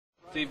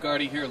Dave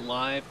Gardy here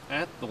live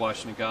at the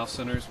Washington Golf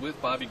Centers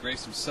with Bobby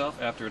Grace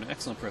himself after an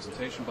excellent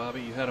presentation.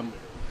 Bobby, you had them.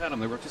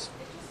 They were just,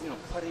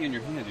 putty in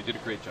your hand. You did a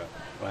great job.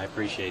 Well, I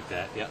appreciate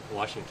that. Yeah,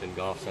 Washington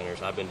Golf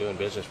Centers. I've been doing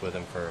business with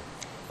them for,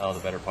 the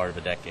better part of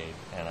a decade.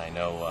 And I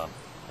know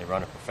they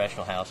run a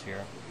professional house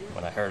here.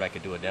 When I heard I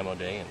could do a demo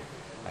day, and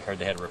I heard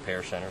they had a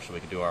repair center so we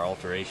could do our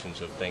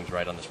alterations of things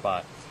right on the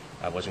spot,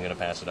 I wasn't going to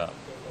pass it up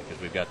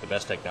because we've got the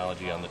best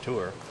technology on the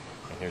tour,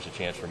 and here's a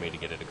chance for me to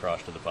get it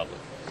across to the public.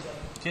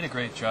 You did a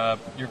great job.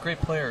 You're a great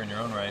player in your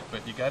own right,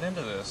 but you got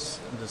into this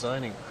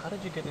designing. How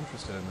did you get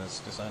interested in this,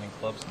 designing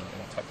clubs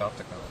and golf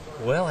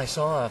technology? Well, I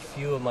saw a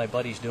few of my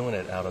buddies doing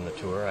it out on the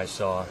tour. I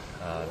saw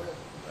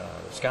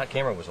Scott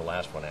Cameron was the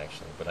last one,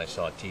 actually, but I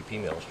saw T.P.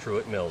 Mills,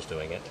 Truett Mills,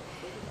 doing it.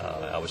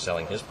 I was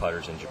selling his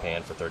putters in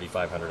Japan for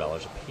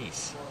 $3,500 a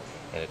piece,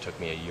 and it took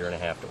me a year and a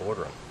half to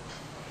order them.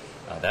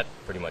 That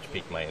pretty much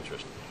piqued my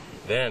interest.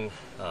 Then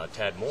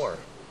Tad Moore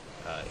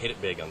hit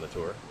it big on the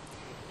tour,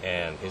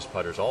 and his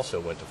putters also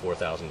went to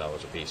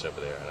 $4,000 a piece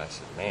over there. And I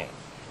said, man,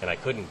 and I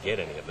couldn't get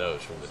any of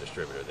those from the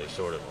distributor. They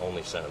sort of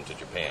only sent them to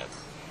Japan.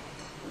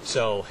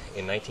 So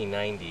in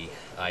 1990,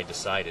 I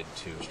decided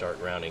to start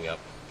rounding up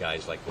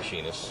guys like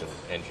machinists and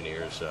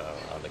engineers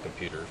on the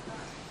computers,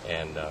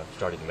 and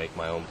started to make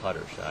my own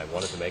putters. I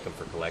wanted to make them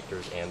for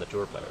collectors and the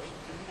tour players.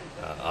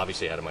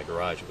 Obviously, out of my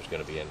garage, it was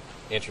going to be an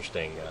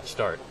interesting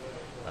start.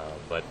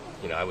 But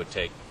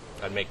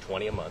I'd make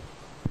 20 a month.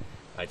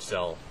 I'd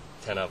sell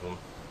 10 of them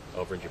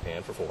over in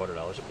Japan for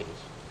 $400 a piece,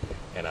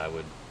 and I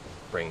would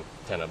bring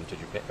 10 of them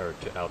to Japan or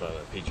out on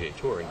a PGA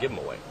tour and give them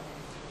away.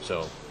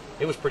 So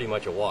it was pretty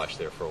much a wash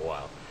there for a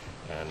while,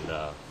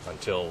 and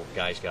until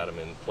guys got them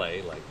in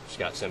play, like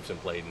Scott Simpson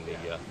played in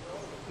the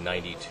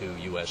 '92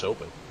 U.S.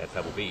 Open at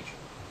Pebble Beach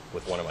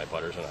with one of my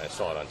putters, and I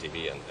saw it on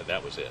TV, and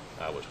that was it.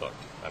 I was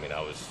hooked. I mean,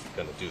 I was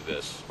going to do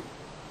this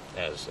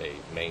as a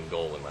main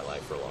goal in my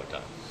life for a long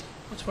time.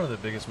 What's one of the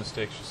biggest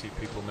mistakes you see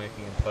people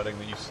making in putting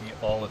that you see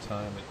all the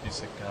time that you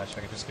say, gosh, I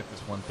could just get this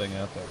one thing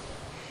out there?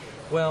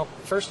 Well,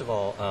 first of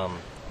all,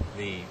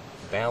 the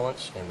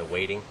balance and the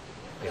weighting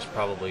is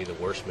probably the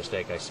worst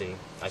mistake I see.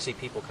 I see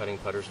people cutting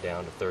putters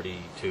down to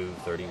 32,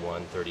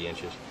 31, 30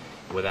 inches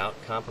without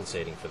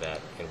compensating for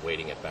that and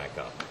weighting it back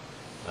up.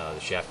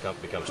 The shaft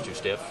becomes too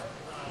stiff.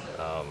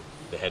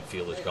 The head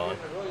feel is gone.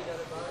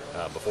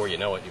 Before you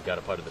know it, you've got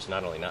a putter that's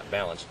not only not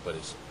balanced, but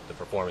the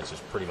performance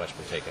has pretty much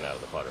been taken out of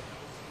the putter.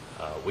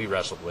 We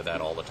wrestled with that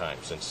all the time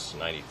since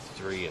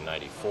 '93 and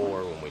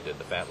 '94 when we did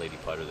the Fat Lady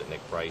putter that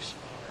Nick Price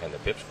and the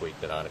Pipsqueak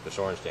that Annika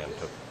Sorenstam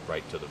took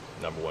right to the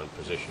 #1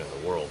 position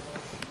in the world.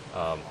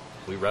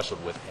 We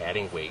wrestled with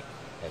adding weight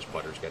as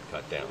putters got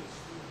cut down.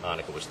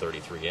 Annika was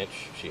 33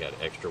 inch. She had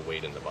extra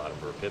weight in the bottom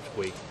of her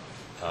Pipsqueak.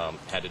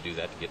 Had to do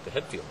that to get the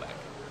head feel back.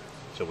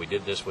 So we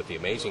did this with the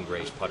Amazing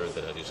Grace putter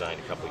that I designed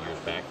a couple years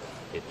back.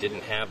 It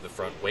didn't have the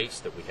front weights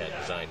that we had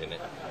designed in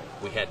it.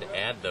 We had to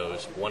add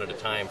those one at a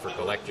time for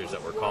collectors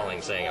that were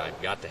calling saying,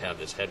 I've got to have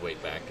this head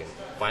weight back, and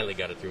finally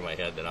got it through my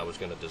head that I was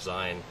going to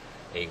design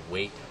a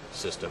weight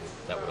system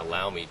that would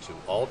allow me to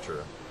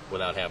alter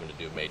without having to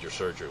do major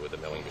surgery with a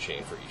milling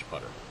machine for each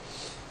putter.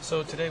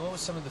 So today, what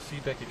was some of the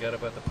feedback you got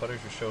about the putters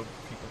you showed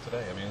people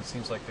today? I mean, it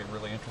seems like they're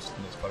really interested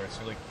in these putters. It's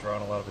really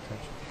drawing a lot of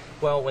attention.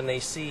 Well, when they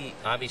see,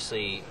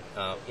 obviously,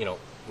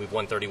 we've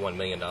won $31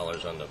 million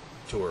on the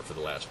tour for the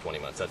last 20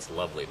 months. That's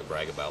lovely to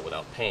brag about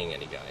without paying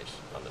any guys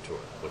on the tour,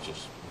 which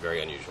is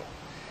very unusual.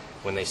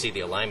 When they see the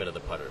alignment of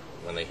the putter,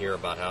 when they hear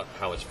about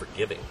how it's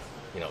forgiving,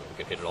 you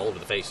can hit it all over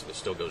the face and it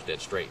still goes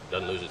dead straight.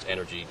 Doesn't lose its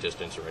energy,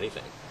 distance, or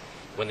anything.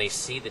 When they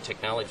see the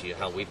technology of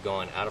how we've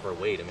gone out of our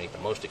way to make the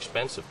most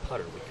expensive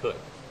putter we could,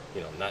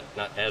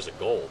 not as a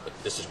goal, but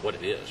this is what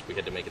it is. We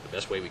had to make it the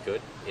best way we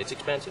could. It's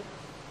expensive,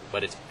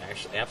 but it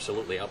actually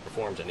absolutely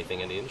outperforms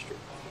anything in the industry.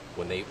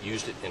 When they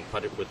used it and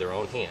putted it with their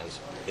own hands,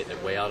 hitting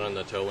it way out on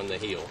the toe and the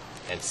heel,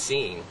 and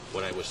seeing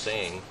what I was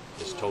saying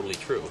is totally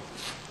true,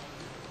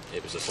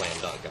 it was a slam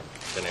dunk.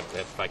 Then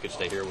if I could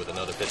stay here with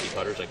another 50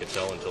 putters, I could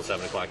sell until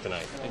 7 o'clock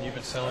tonight. And you've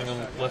been selling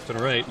them left and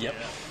right. Yep.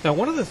 Now,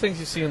 one of the things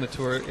you see on the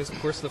tour is, of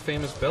course, the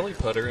famous belly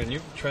putter, and you're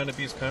trying to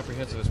be as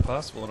comprehensive as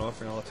possible in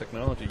offering all the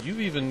technology.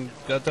 You've even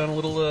got done a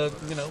little,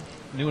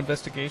 new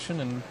investigation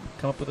and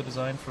come up with a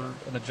design for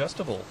an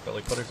adjustable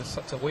belly putter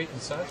to weight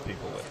and size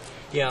people with.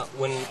 Yeah,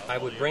 when I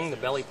would bring the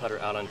belly putter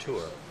out on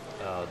tour,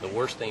 the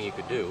worst thing you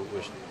could do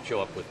was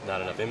show up with not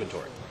enough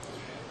inventory.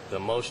 The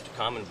most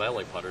common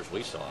belly putters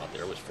we saw out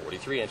there was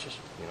 43 inches,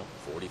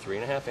 43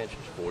 and a half inches,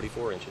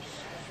 44 inches.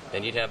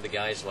 Then you'd have the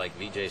guys like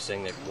Vijay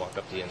Singh that walk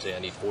up to you and say, I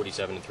need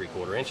 47 and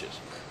 3/4 inches.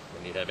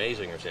 Then you'd have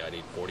Azinger say, I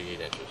need 48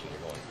 inches. And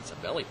you're going, it's a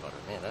belly putter.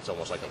 Man, that's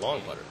almost like a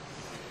long putter.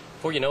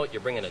 Before you know it,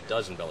 you're bringing a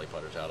dozen belly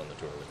putters out on the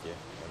tour with you.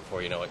 And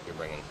before you know it, you're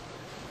bringing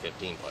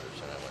 15 putters.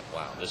 And I went,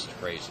 wow, this is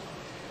crazy.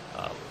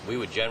 We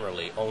would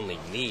generally only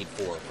need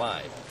 4 or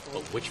 5,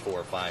 but which 4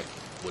 or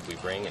 5 would we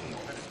bring? And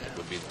it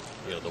would be,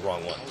 the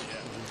wrong ones.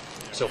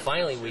 So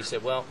finally we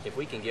said, well, if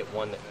we can get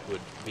one that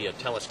would be a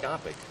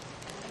telescopic,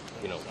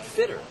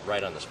 fitter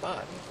right on the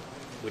spot,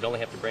 we'd only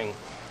have to bring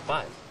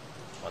 5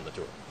 on the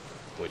tour.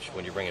 which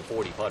when you're bringing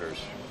 40 putters,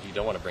 you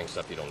don't want to bring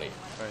stuff you don't need.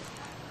 Right.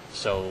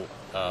 So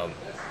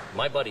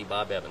my buddy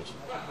Bob Evans,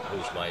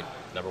 who's my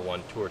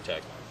 #1 tour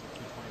tech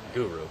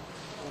guru,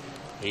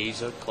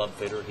 he's a club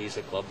fitter, he's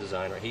a club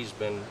designer. He's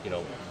been,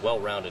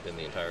 well-rounded in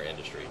the entire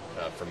industry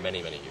for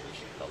many, many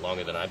years,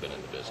 longer than I've been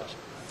in the business.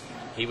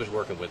 He was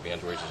working with me,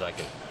 and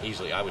he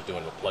says, I was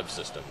doing the plug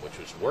system, which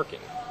was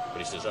working, but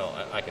he says, oh,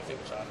 I can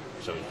figure this out.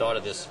 So he thought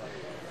of this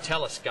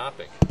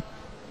telescopic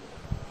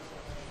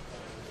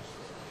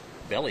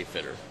belly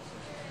fitter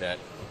that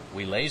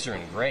we laser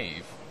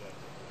engrave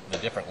the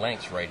different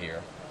lengths right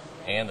here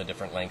and the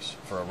different lengths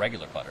for a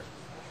regular putter.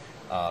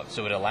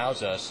 So it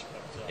allows us,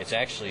 it's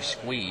actually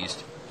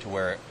squeezed to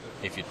where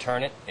if you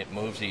turn it, it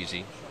moves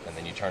easy, and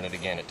then you turn it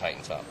again, it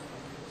tightens up.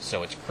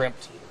 So it's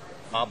crimped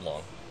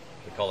oblong.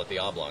 We call it the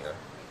oblonger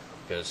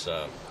because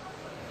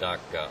Doc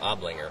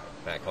Oblinger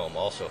back home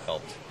also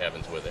helped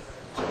Evans with it.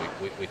 So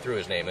we threw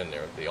his name in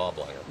there, the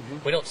oblonger.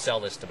 Mm-hmm. We don't sell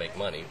this to make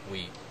money.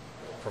 We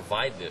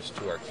provide this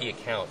to our key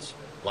accounts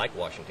like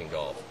Washington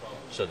Golf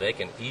so they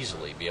can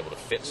easily be able to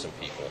fit some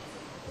people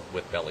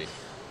with belly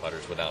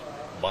putters without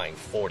buying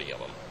 40 of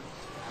them.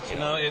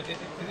 Now,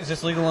 is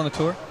this legal on the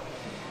tour?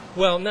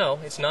 Well, no.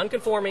 It's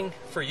non-conforming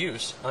for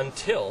use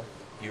until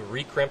you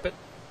recrimp it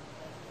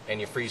and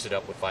you freeze it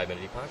up with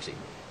 5-minute epoxy.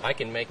 I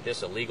can make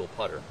this a legal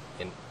putter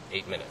in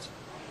 8 minutes,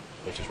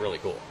 which is really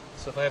cool.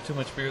 So if I have too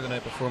much beer the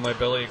night before my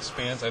belly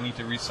expands, I need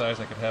to resize.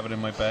 I could have it in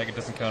my bag. It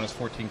doesn't count as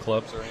 14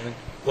 clubs or anything?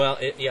 Well,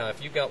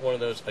 if you've got one of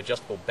those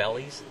adjustable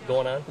bellies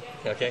going on,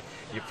 okay,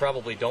 you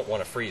probably don't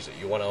want to freeze it.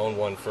 You want to own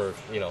one for,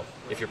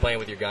 if you're playing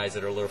with your guys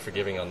that are a little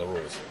forgiving on the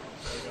rules.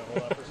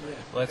 Well,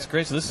 that's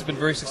great. So this has been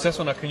very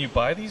successful. Now, can you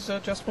buy these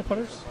adjustable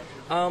putters?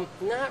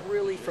 Not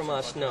really from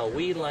us, no.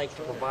 We like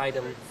to provide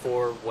them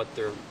for what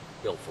they're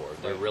built for.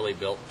 They're really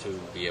built to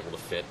be able to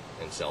fit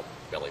and sell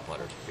belly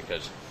putters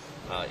because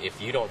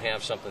if you don't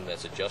have something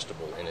that's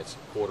adjustable and it's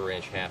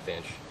quarter-inch,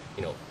 half-inch,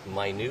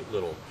 minute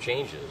little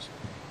changes,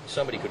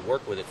 somebody could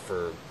work with it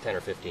for 10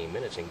 or 15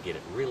 minutes and get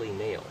it really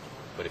nailed.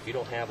 But if you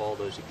don't have all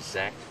those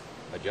exact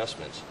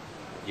adjustments,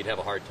 you'd have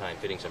a hard time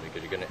fitting something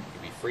because you're going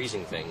to be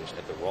freezing things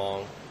at the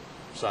wrong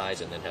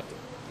size and then have to,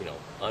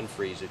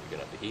 unfreeze it. You're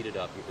going to have to heat it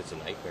up. It's a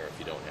nightmare if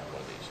you don't have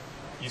one of these.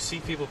 You see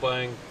people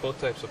buying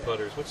both types of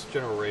putters. What's the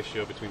general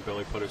ratio between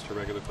belly putters to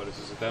regular putters?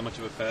 Is it that much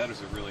of a fad, or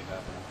is it really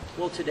happening?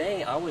 Well,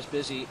 today I was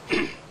busy.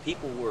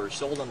 People were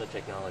sold on the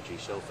technology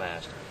so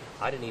fast,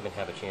 I didn't even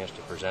have a chance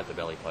to present the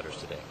belly putters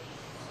today.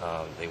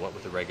 They went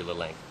with the regular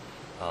length.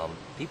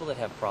 People that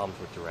have problems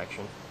with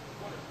direction,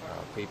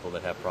 people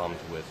that have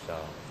problems with,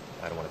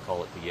 I don't want to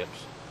call it the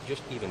yips,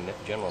 just even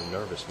general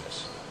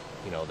nervousness,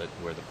 that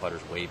where the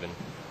putter's waving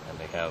and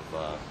they have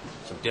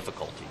some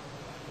difficulty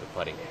with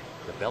putting.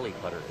 The belly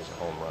putter is a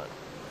home run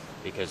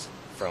because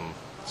from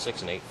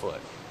 6 and 8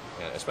 foot,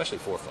 especially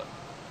 4 foot,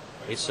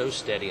 it's so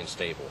steady and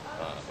stable.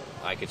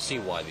 I could see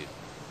why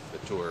the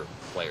tour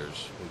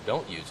players who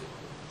don't use it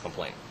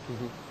complain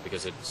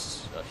because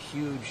it's a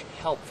huge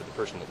help for the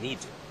person that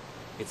needs it.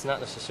 It's not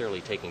necessarily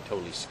taking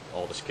totally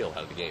all the skill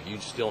out of the game. You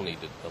still need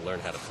to learn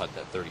how to putt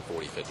that 30,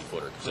 40, 50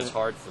 footer because it's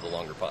hard for the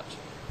longer putts.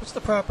 What's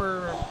the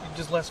proper,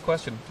 just last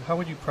question, how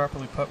would you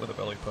properly putt with a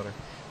belly putter?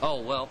 Oh,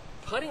 well,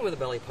 putting with a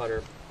belly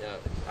putter,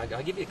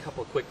 I'll give you a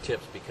couple of quick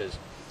tips because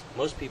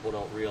most people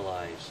don't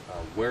realize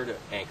where to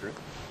anchor it.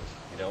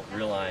 They don't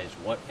realize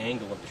what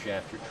angle of the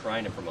shaft you're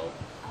trying to promote,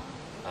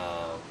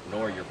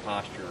 nor your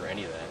posture or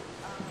any of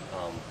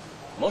that.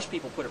 Most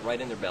people put it right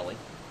in their belly.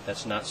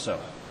 That's not so.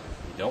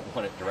 You don't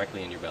want it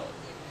directly in your belly.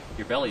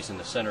 Your belly's in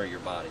the center of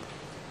your body.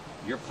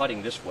 You're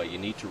putting this way, you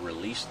need to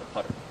release the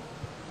putter.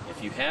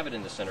 If you have it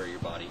in the center of your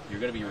body, you're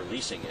going to be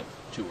releasing it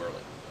too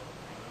early.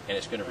 And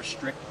it's going to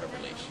restrict a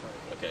release.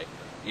 Okay?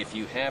 If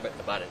you have it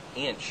about an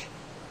inch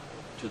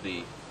to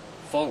the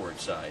forward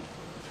side,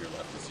 if you're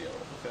left, it's the other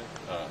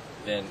one,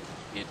 then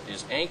it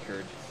is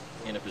anchored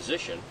in a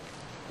position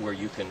where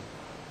you can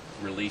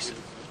release it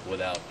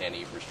without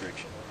any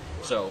restriction.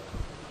 So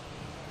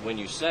when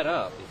you set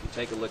up, if you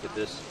take a look at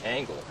this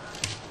angle,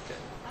 okay,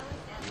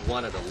 you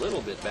want it a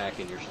little bit back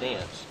in your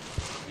stance.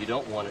 You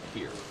don't want it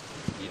here.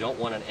 You don't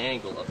want an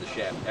angle of the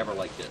shaft ever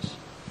like this.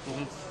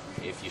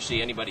 If you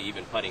see anybody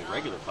even putting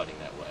regular putting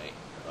that way,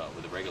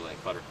 with a regular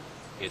length putter,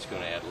 it's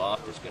going to add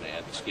loft, it's going to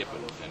add the skip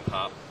and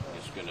hop,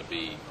 it's going to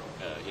be,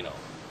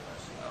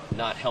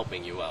 not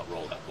helping you out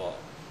roll that ball.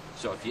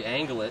 So if you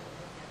angle it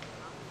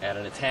at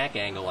an attack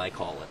angle, I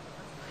call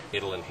it,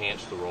 it'll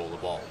enhance the roll of the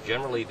ball.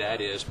 Generally, that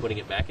is putting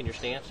it back in your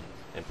stance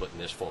and putting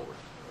this forward.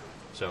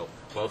 So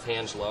both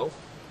hands low.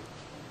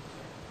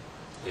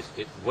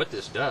 What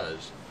this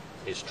does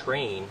is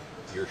train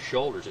your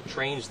shoulders. It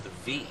trains the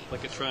V.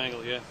 Like a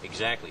triangle, yeah.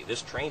 Exactly.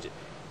 This trains it.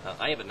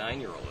 I have a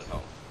 9-year-old at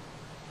home.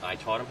 I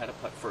taught him how to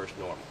putt first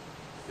normal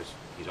because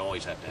he's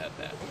always had to have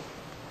that.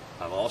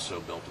 I've also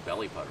built a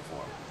belly putter for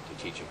him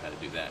to teach him how to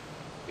do that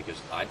because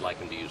I'd like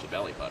him to use a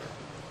belly putter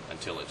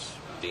until it's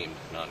deemed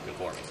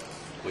non-conforming,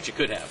 which it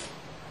could have.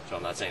 So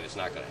I'm not saying it's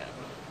not going to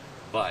happen.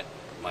 But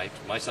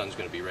my son's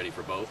going to be ready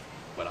for both,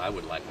 but I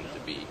would like them to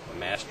be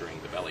mastering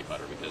the belly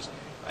putter because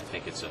I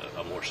think it's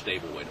a more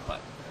stable way to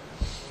putt.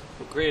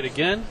 Well, great.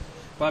 Again,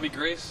 Bobby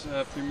Grace,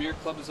 Premier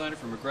Club Designer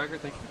from McGregor.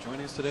 Thank you for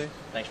joining us today.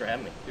 Thanks for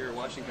having me. Here at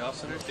Washington Golf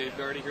Centers. Dave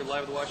Gardy here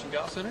live at the Washington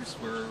Golf Centers,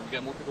 where we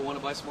got more people who want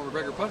to buy some more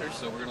McGregor putters,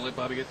 so we're going to let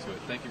Bobby get to it.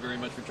 Thank you very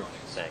much for joining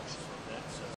us. Thanks.